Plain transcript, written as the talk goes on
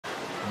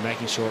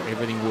making sure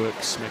everything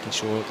works, making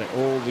sure that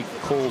all the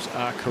calls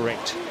are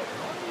correct.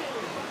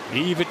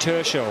 Eva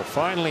Tercelj,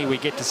 finally we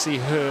get to see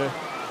her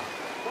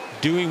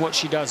doing what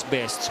she does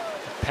best,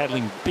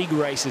 paddling big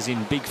races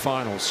in big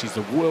finals. She's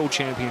the world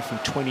champion from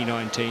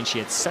 2019. She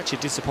had such a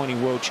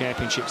disappointing world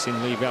championships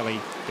in Lee Valley,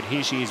 but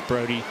here she is,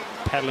 Brodie,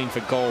 paddling for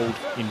gold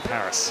in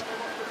Paris.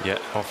 Yeah,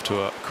 off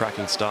to a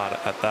cracking start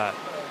at that.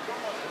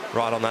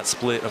 Right on that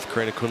split of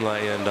Karina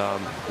Kunle, and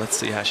let's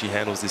see how she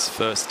handles this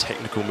first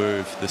technical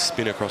move, the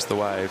spin across the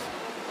wave.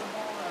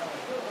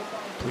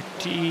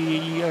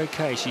 Pretty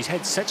okay. She's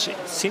had such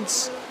a,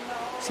 since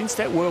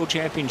that world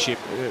championship,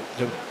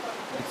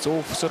 it's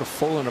all sort of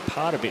fallen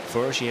apart a bit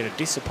for her. She had a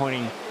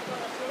disappointing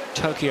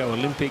Tokyo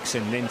Olympics,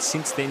 and then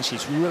since then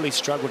she's really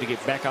struggled to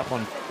get back up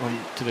on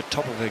to the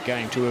top of her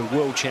game, to her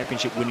world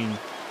championship winning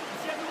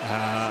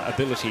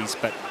abilities.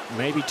 But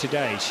maybe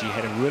today she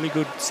had a really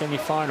good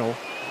semi-final.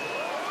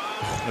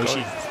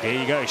 There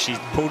you go. She's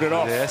pulled it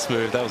off. The S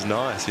move, that was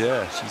nice,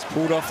 yeah. She's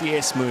pulled off the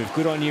S move.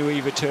 Good on you,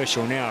 Eva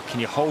Tercelj. Now, can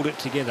you hold it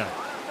together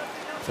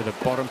for the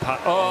bottom part?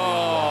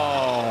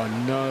 Oh,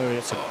 no.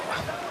 That's a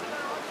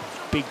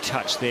big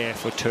touch there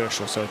for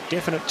Tercelj. So a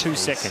definite 2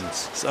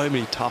 seconds. So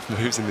many tough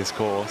moves in this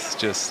course.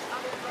 Just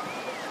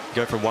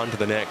go from one to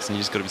the next, and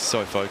you just got to be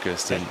so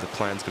focused, and the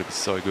plan's got to be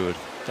so good.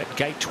 That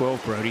gate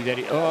 12,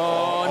 Brodie.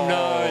 Oh,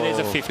 no. There's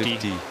a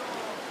 50.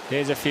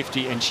 There's a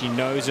 50, and she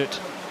knows it.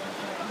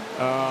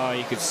 Oh,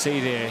 you could see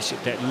there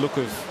that look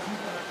of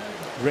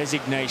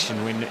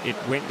resignation when it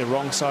went the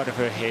wrong side of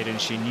her head,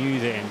 and she knew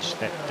then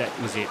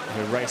that was it.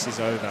 Her race is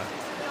over.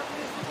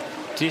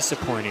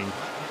 Disappointing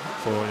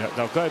for her.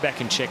 They'll go back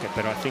and check it,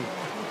 but I think,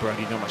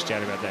 Brodie, not much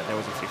doubt about that. That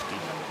was a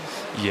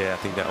 50. Yeah, I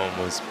think that one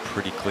was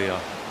pretty clear,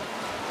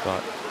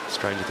 but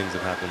stranger things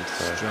have happened.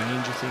 So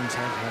stranger things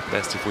have happened.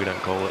 Best if we don't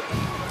call it.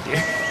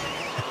 Yeah.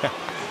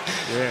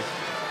 Yeah.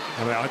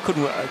 I mean, I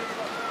couldn't.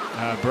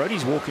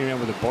 Brodie's walking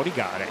around with a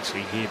bodyguard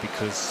actually here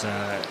because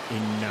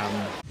in